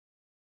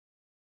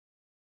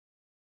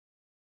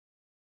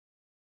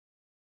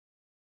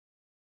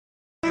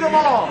them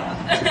all.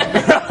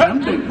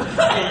 Tempting.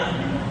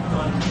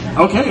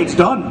 Okay, it's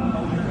done.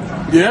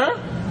 Yeah?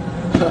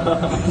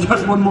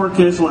 Just one more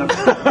case left.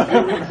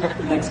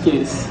 Next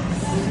case.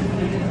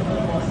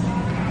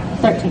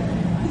 13.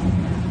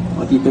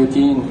 Lucky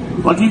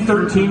 13. Lucky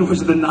 13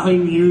 was the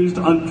 9 used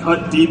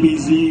uncut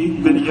DBZ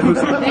videos.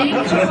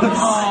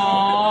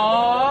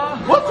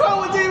 What's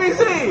wrong with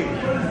DVC?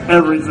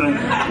 Everything.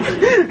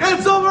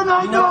 It's over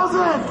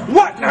 9,000.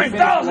 What? If you finish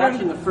 9,000?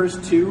 watching the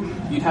first 2,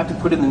 you'd have to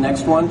put in the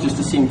next one just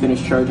to see him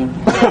finish charging.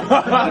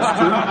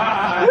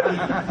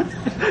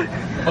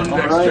 On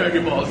next right.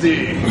 Dragon Ball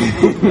Z.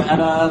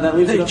 That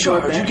leaves They it up to our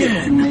charge bandit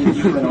again. to make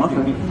you an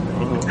offer.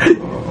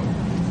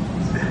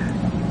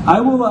 I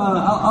will.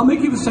 I'll make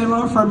you the same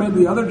offer I made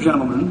the other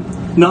gentleman.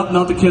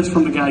 Not the kids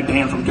from the guy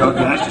Dan from Joker.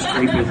 That's just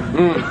creepy.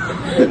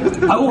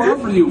 I will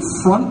offer you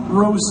front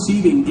row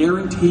seating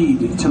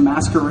guaranteed to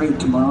Masquerade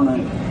tomorrow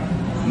night.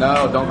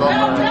 No, don't go for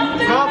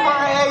it. Go for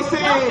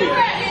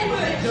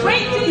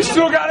AC. You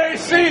still got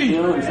AC.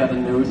 Deal or is that a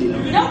no deal?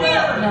 No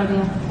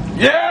deal.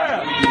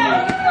 Yeah.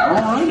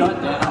 All Shut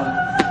down.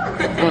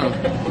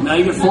 right. Now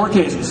you get 4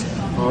 cases.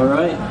 All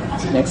right.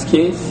 Next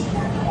case.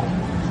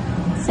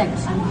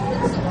 6.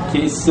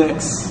 Case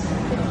 6.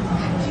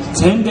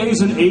 10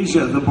 Days in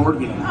Asia, the board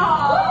game.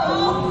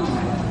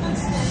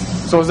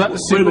 So is that the Wait a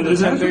sequel minute, to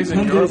is 10 that Days 10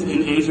 in Europe? Days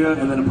in Asia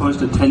and then opposed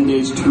to 10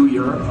 Days to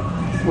Europe?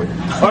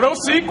 Are those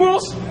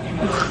sequels?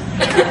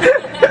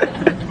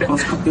 Well,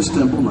 it's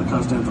Istanbul, not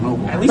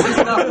Constantinople. At least it's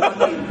not one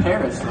night in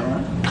Paris, though, huh?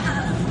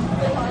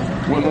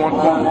 Wouldn't want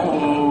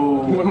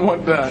Wouldn't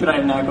want that. Should I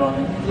have not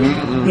gone?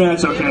 Yeah,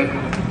 it's okay.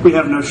 We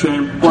have no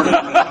shame.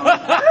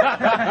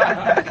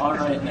 All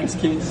right, next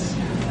case.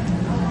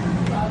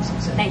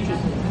 19.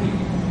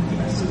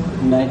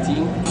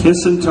 19.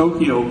 Kiss in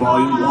Tokyo,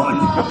 Volume 1.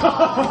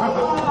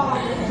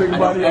 I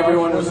know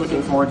everyone was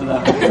looking forward to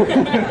that.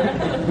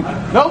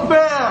 No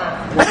fair.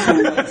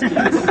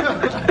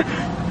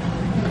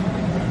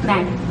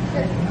 9.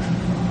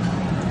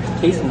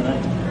 Case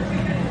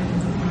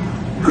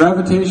 9.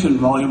 Gravitation,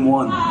 Volume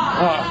 1. I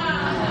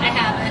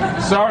have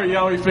it. Sorry,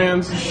 Yowie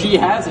fans. She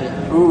has it.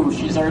 Ooh,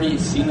 she's already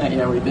seen that.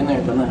 Yeah, we've been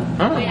there, done that.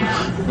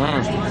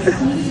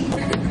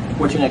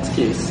 What's your next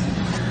case?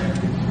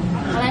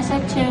 Well, I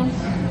said 2.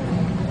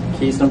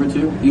 Case number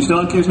 2. You still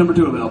have case number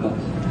 2 available.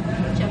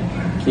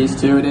 Case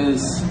 2 it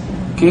is.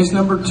 Case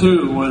number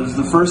 2 was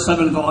the first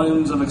 7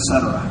 volumes of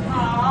Etc.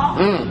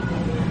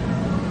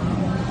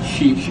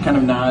 She kind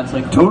of nods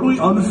like, Totally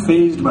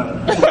unfazed by it.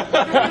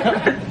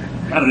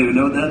 I don't even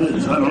know what that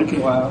is. I don't care.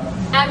 wow.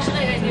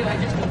 Actually, I do. I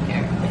just don't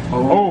care.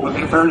 Oh,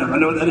 okay, fair enough. I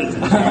know what that is.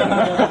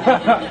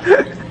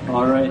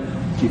 All right.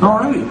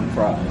 Alrighty.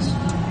 Prize.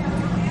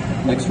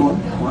 Next one.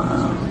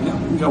 Wow. Yeah,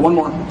 we got one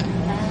more.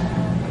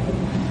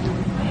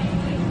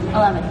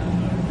 11.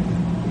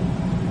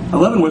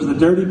 11 was the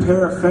Dirty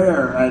Pair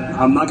Affair at,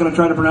 I'm not going to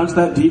try to pronounce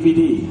that,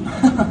 DVD.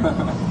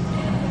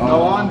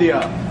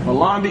 Lalandia.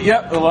 Lalandia.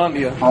 Yep,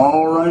 Lalandia.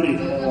 Alrighty.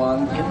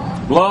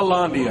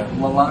 Lalandia.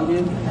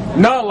 Lalandia?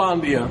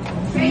 Nalandia.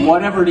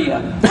 Whatever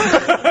dia.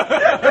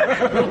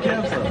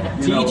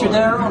 To each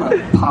their own.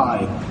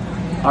 Pie.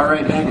 All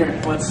right, Banker,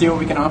 let's see what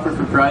we can offer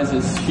for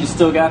prizes. She's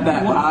still got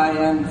that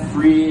high-end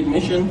free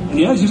admission.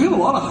 Yeah, she's got a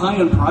lot of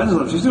high-end prizes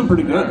left. She's doing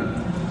pretty good.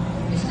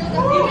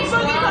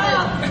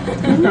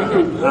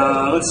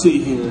 Let's see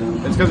here.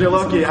 It's because you're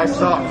lucky. I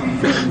suck.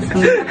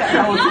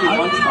 Hello Kitty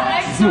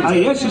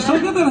lunchbox. Yeah, she's still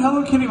got that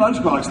Hello Kitty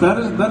lunchbox.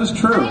 That is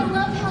true. I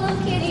love Hello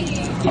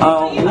Kitty.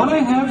 What I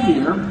have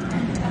here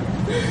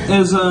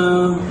is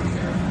I'll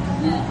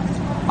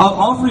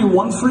offer you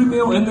 1 free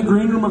meal in the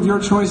green room of your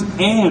choice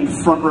and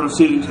front row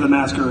seating to the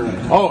Masquerade.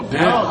 Oh,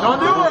 damn. No, don't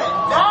do it.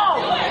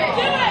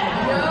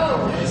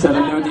 No. Is that a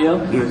no deal?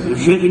 You're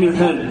shaking your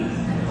head.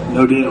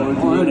 No deal.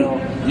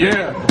 Alrighty.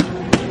 Yeah.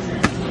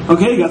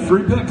 Okay, you got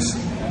 3 picks.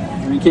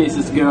 3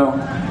 cases to go.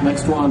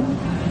 Next one.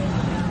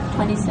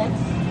 26.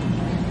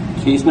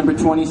 Case number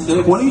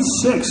 26.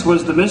 26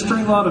 was the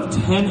mystery lot of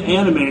 10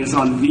 animes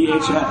on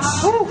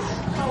VHS.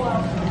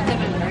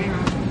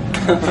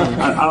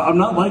 I'm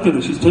not liking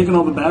this. She's taking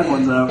all the bad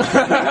ones out.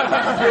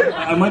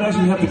 I might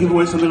actually have to give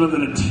away something other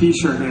than a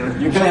t-shirt here.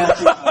 You're gonna have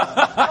to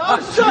Oh,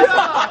 shut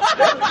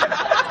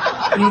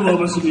up. You love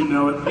us if you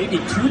know it. maybe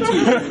 2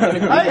 t-shirts.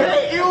 I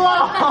hate you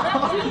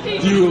all.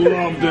 You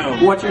love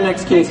them. What's your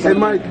next case? Hey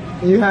Mike,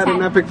 you had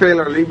an epic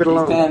failure, leave it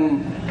alone.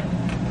 10.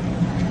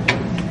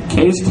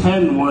 Case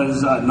 10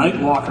 was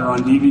Nightwalker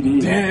on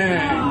DVD.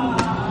 Damn.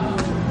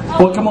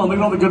 Well, come on, look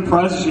at all the good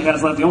prizes she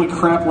has left. The only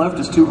crap left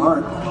is Too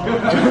Hard.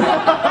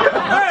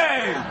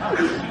 Hey!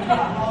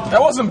 That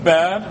wasn't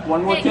bad.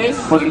 One more case?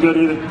 Wasn't good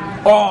either.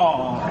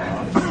 Oh.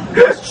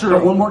 That's Got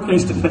true. one more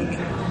case to pick.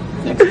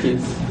 Next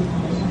case.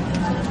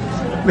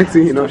 Next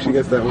thing you know, she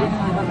gets that one.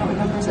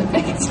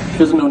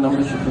 There's no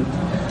numbers you picked.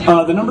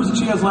 The numbers that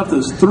she has left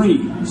is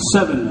 3,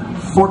 7,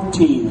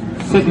 14,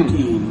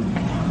 15,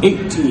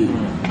 18.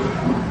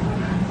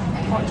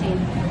 14.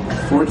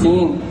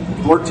 14.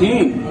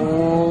 14.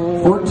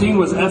 14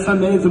 was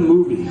FMA the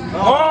movie.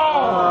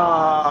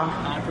 Oh.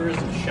 Appers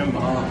of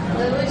Shambhala.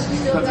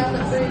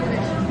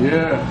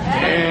 Yeah.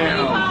 Damn.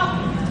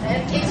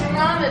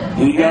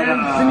 You got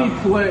And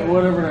Cineplay,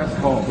 whatever that's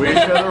called. We should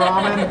have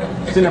ramen.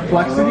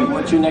 Cineplexity?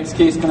 What's your next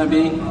case gonna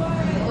be?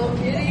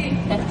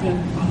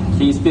 15.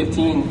 Case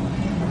 15.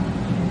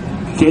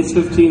 Case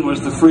 15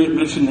 was the free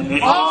admission to AAC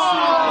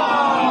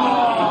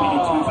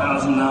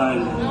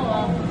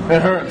 2009.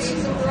 It hurts.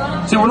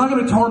 See, we're not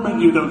going to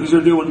torment you though because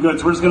you're doing good,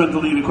 so we're just going to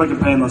delete it quick and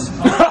painless.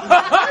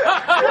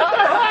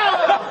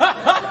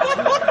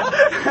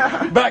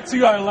 Back to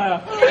you, I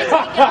laugh.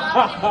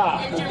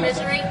 End your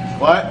misery.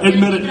 What?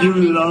 Admit it, you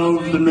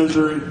love the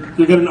misery.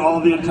 You're getting all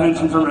the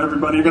attention from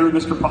everybody. You're going to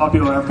be Mr.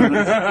 Popular after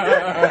this.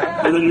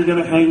 And then you're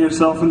going to hang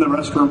yourself in the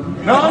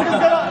restroom. No,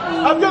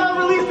 I'm gonna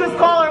release this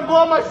collar and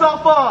blow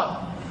myself up.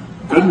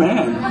 Good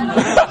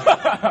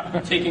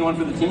man. Taking one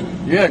for the team.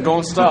 Yeah,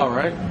 going style,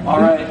 right? All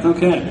right.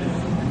 Okay.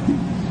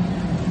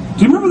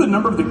 Do you remember the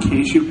number of the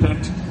case you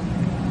picked?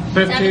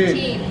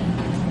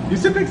 17. You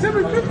said pick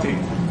 715.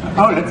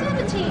 Oh, yeah.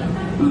 17.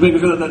 I was making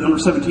sure that number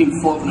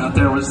 17 floating out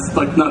there was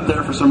like not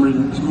there for some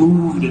reason. Just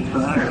moved it for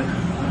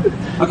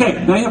that.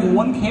 Okay, now you have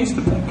one case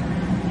to pick.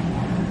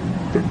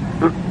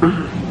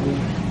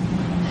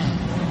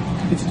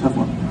 It's a tough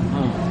one.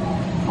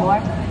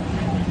 4.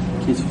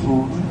 Case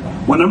 4.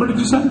 What number did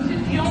you say?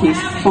 Case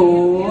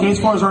 4. Case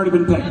 4 has already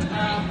been picked. You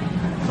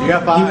got You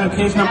have 5.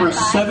 case number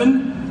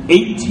 7,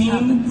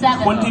 18,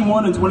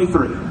 21, and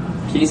 23.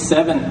 Case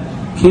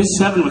 7. Case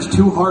 7 was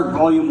Too Hard,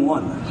 Volume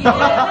 1.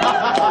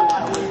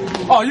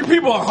 Oh, you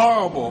people are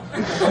horrible.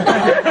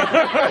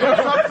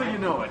 So you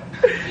know it.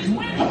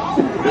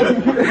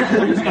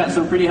 He's got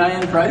some pretty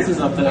high-end prices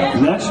up there.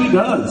 That she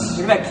does.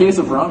 Look at that case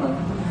of ramen.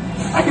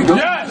 I could go.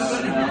 Yes!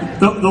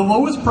 The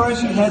lowest price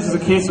she has is a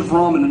case of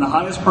ramen, and the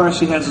highest price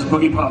she has is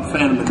Boogie Pop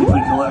Phantom, the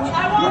complete collection.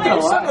 Not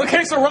gonna lie. A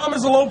case of ramen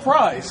is a low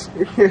price.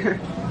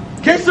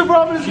 Case of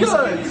ramen is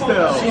good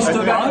still. She's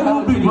still got I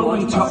will be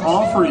willing to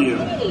offer you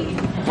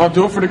I'll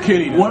do it for the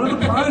kitty. one of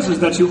the prizes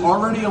that you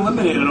already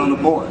eliminated on the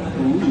board.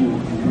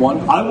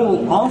 one. I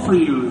will offer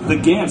you the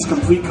Gantz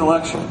complete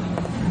collection.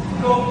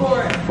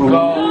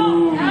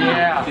 Oh,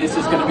 yeah. This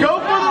is gonna be. Go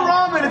for the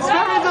ramen. It's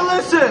very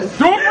delicious.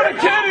 Do it for the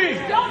kitty!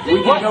 We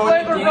can What go with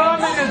flavor the ramen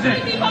Gantz. is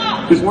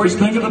it? Just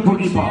think of the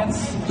Boogie Pop.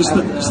 Just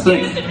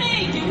think.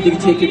 You can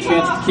take your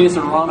chance with a case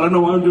of I ramen don't know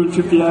why I'm doing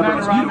 50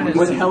 eyebrows.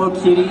 with Hello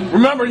Kitty.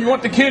 Remember, you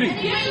want the kitty. No,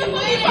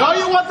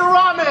 you want the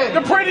ramen.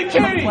 The pretty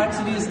kitty!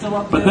 Complexity is still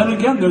up But there. then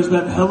again, there's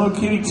that Hello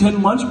Kitty tin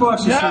lunchbox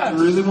you said Yes.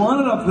 you really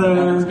wanted up It's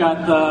there.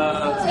 got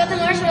the It's got the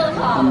marshmallow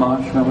pop.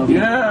 marshmallow.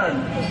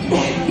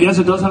 Yeah. Yes,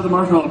 it does have the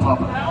marshmallow pop.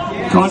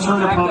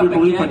 Contrary to popular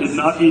belief, I did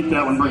not eat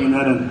that when bringing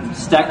that in.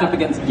 Stacked up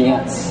against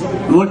Gantz.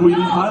 Look, we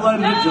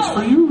highlighted it just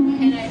for you.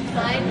 Can I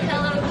find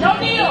Hello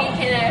Kitty?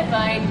 Can I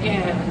find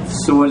Gantz?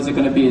 So what is it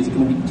going to be? Is it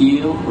going to be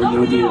deal or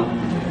no deal?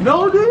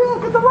 No deal.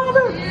 Get the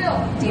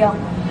ramen. Deal.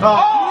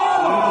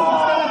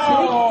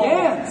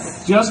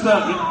 Gantz!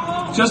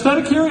 Just out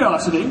of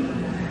curiosity,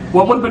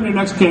 what would have been your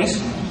next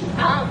case?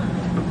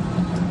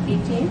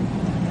 18.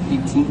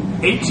 18.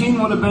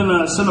 18 would have been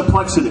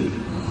Cineplexity.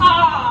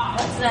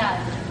 What's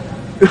that?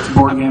 It's a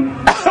board game.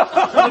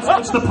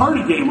 It's the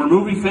party game where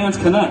movie fans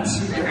connect.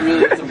 It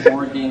really is a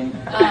board game.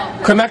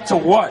 Connect to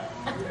what?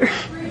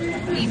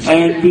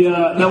 And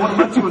that would have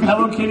left you with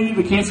Hello Kitty,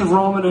 the case of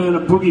ramen, and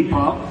a Boogie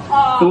Pop.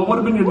 So what would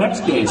have been your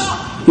next case?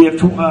 You have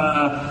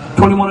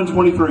 21 and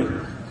 23.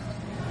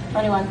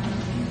 21.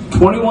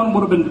 21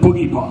 would have been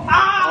Boogie Pop.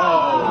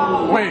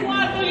 Wait.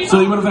 So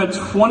you would have had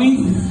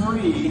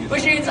 23.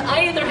 Which means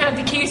I either have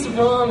the case of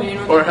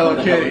ramen Or Hello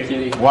Hello Kitty.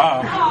 Kitty.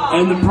 Wow.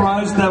 And the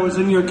prize that was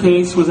in your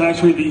case was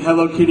actually the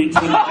Hello Kitty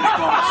tin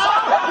lunchbox.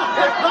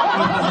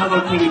 With the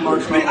Hello Kitty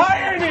marshmallow.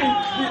 Irony!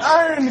 The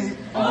irony!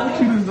 All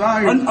she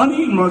desires.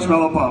 Uneaten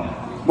marshmallow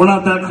pop. We're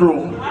not that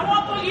cruel.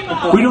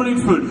 We don't eat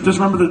food. Just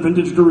remember the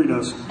vintage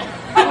Doritos.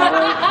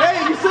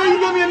 Hey, you said you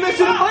give me a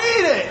mission if I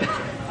eat it.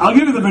 I'll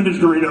give you the vintage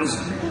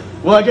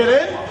Doritos. Will I get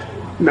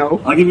in? No.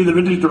 I'll give you the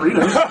vintage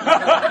Doritos.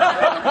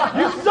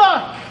 You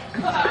suck.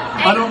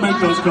 I don't make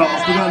those calls.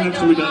 The guy next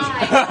to me does.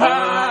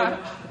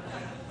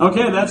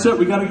 Okay, that's it.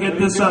 We got to get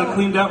this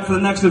cleaned out for the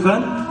next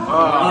event.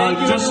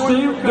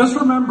 Just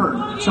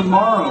remember,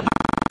 tomorrow.